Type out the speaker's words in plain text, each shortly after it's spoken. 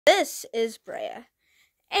This is Brea,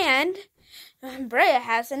 and Brea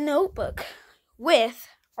has a notebook with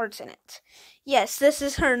arts in it. Yes, this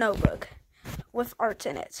is her notebook with arts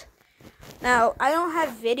in it. Now, I don't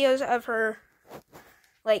have videos of her,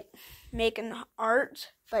 making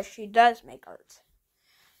art, but she does make art.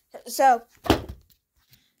 So,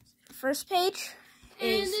 first page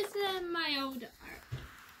is... And this is my old art.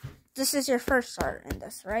 This is your first art in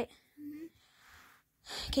this, right? Mm-hmm.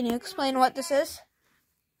 Can you explain what this is?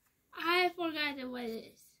 I forgot what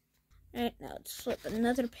it is. Alright, now let's flip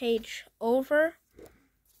another page over.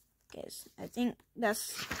 Okay, so I think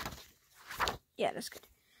that's... Yeah, that's good.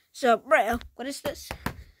 So, Brea, what is this?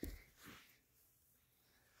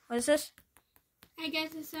 What is this? I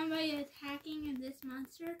guess it's somebody attacking this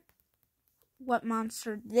monster. What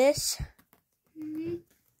monster? This? Mm-hmm.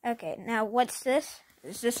 Okay, now what's this?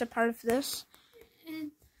 Is this a part of this?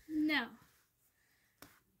 No.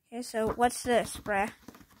 Okay, so what's this, Brea?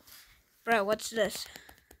 Brea, what's this?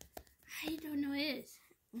 I don't know what it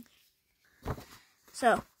is.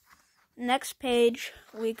 So, next page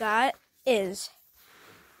we got is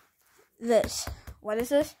this. What is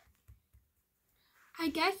this? I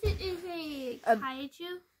guess it is a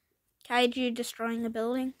kaiju. Kaiju destroying a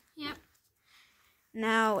building? Yep.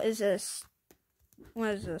 Now, is this...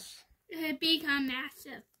 What is this? It become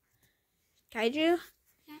massive. Kaiju?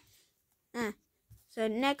 Yeah. So,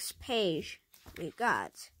 next page we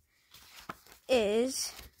got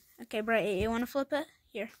is... Okay, Brea, you want to flip it?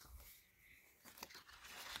 Here.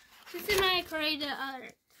 This is my created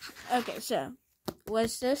art. Okay, so,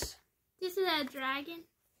 what's this? This is a dragon.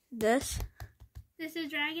 This? This is a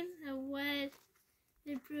dragon. So what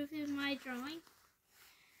improved in my drawing?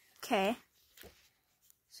 Okay.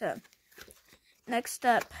 So, next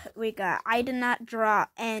up, we got, I did not draw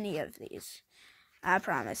any of these. I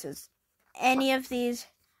promise. Any of these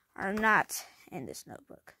are not in this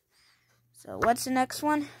notebook. So, what's the next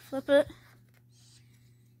one? Flip it.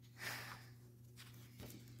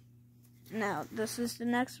 Now, this is the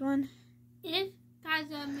next one. If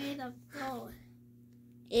Godzilla made of gold.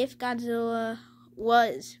 If Godzilla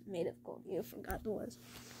was made of gold. You forgot the was.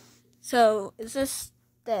 So, is this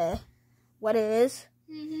what it is?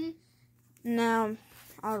 Mm-hmm. Now,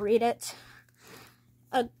 I'll read it.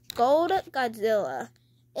 A gold Godzilla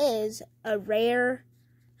is a rare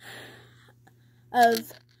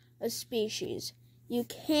of a species. You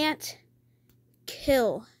can't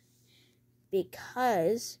kill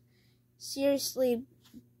because seriously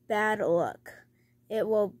bad luck. It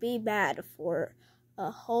will be bad for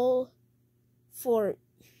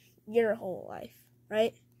your whole life,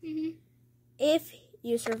 right? Mm-hmm. If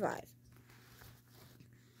you survive.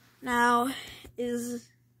 Now, is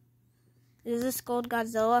this Gold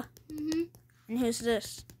Godzilla? Mm-hmm. And who's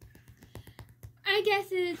this? I guess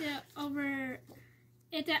it's an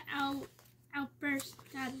outburst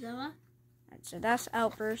Godzilla. Right, so that's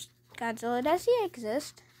Outburst Godzilla. Does he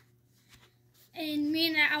exist? And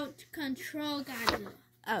mean out control Godzilla.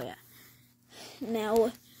 Oh yeah.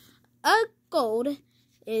 Now, a gold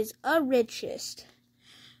is a richest,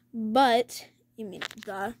 but you mean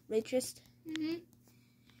the richest? Mm-hmm.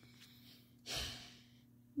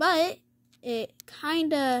 But it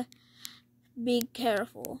kinda be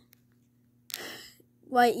careful.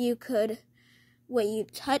 What you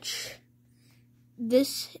touch.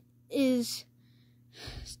 This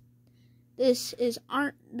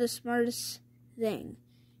aren't the smartest thing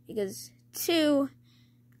because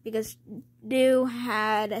do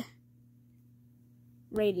had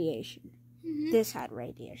radiation. Mm-hmm. This had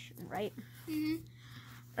radiation, right? Mm-hmm.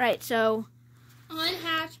 Right. So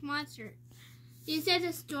Unhatched monster. Is that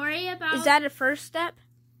a story about? Is that a first step?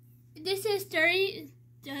 This is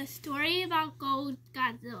the story about Gold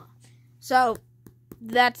Godzilla. So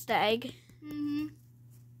that's the egg. Mm-hmm.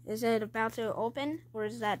 Is it about to open, or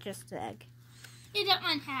is that just the egg? It's an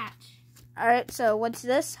unhatched. All right. So what's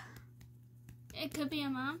this? It could be a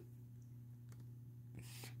mom.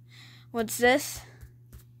 What's this?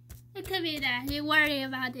 It could be that you worry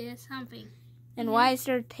about it or something. And why is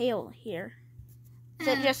there a tail here? Is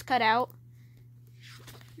it just cut out?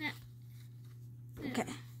 No. Okay.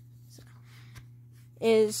 So,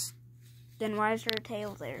 then why is there a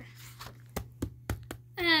tail there?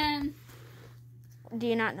 Do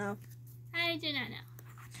you not know? I do not know.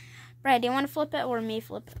 Brad, do you want to flip it or me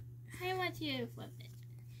flip it? I want you to flip it.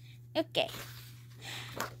 Okay.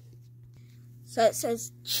 So it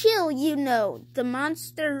says, chill, the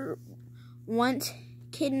monster once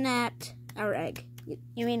kidnapped our egg.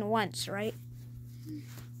 You mean once, right?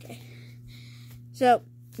 Okay. So,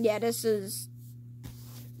 yeah,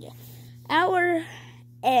 our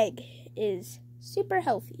egg is super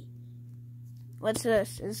healthy. What's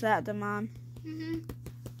this? Is that the mom?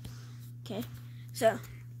 Okay. So,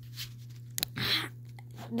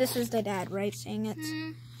 this is the dad, right? Saying it.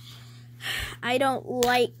 I don't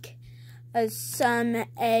like some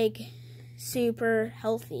egg super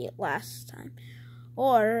healthy last time.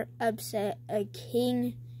 Or upset a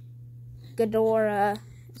King Ghidorah.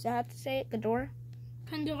 Is that how to say it? Ghidorah?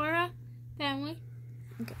 Pandora family.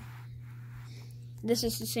 Okay. This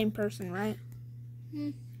is the same person, right?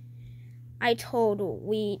 Hmm. I told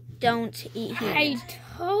we don't eat humans. I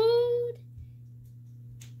told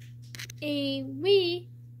we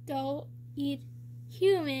don't eat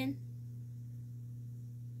human.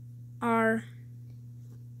 Are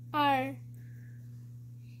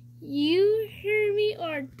you hear me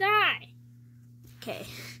or die? okay.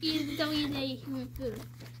 You don't eat any human food.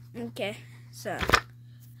 Okay. So,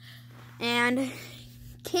 and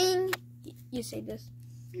King, you say this.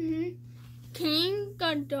 King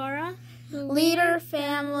Ghidorah. Leader,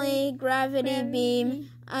 family, gravity beam,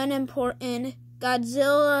 unimportant.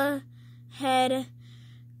 Godzilla head,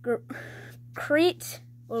 Crete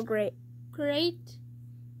or great. Great.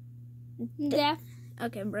 Deaf.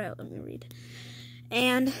 Okay, bro, let me read.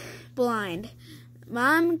 And blind.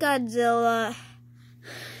 Mom Godzilla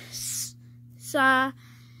saw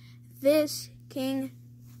this King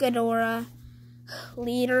Ghidorah,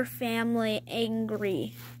 leader family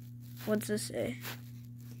angry. What's this say?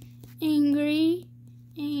 Angry.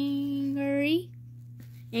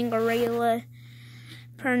 Angrila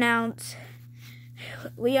pronounce.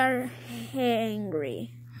 We are hungry.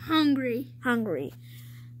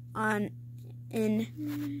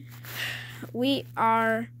 We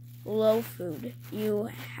are low food. You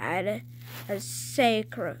had a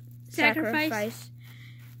sacrifice.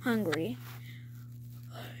 Hungry.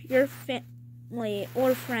 Your family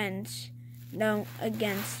or friends don't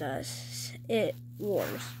against us. It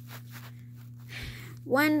wars.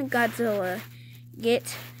 When Godzilla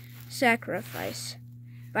get sacrificed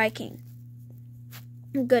by King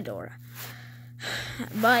Ghidorah,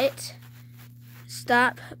 but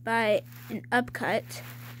stop by an upcut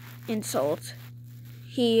insult,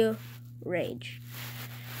 he rage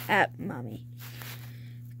at mommy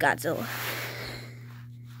Godzilla.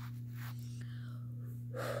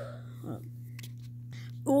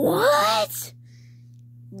 What?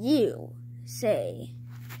 You say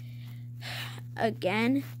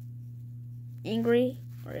again? Angry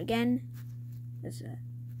or again? Is that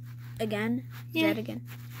again? Is that again?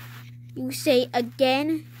 You say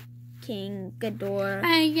again, King Ghidorah.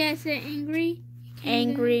 I guess it angry.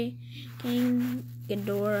 Angry, King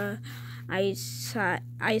Ghidorah. I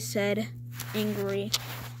said angrily.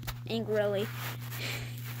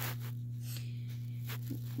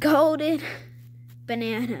 Golden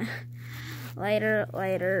banana.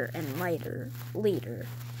 Lighter, and lighter. Leader.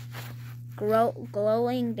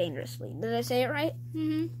 Glowing dangerously. Did I say it right?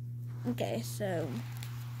 Okay, so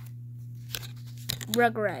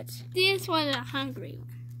Rugrats. These were the hungry ones.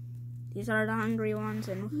 These are the hungry ones,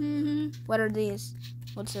 and what are these?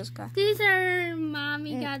 What's this guy? These are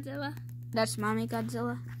Mommy Godzilla. That's Mommy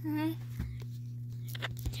Godzilla.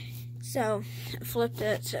 So, I flipped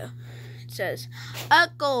it. So, it says,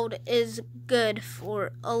 gold is good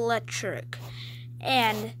for electric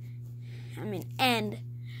and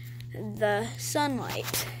the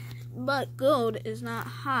sunlight, but gold is not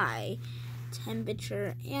high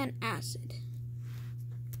temperature and acid.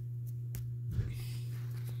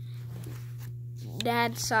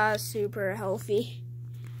 Dad saw super healthy.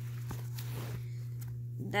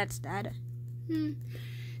 That's Dad.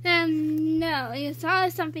 No, you saw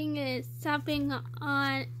something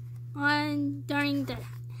on during the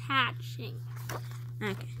hatching.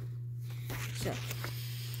 Okay. So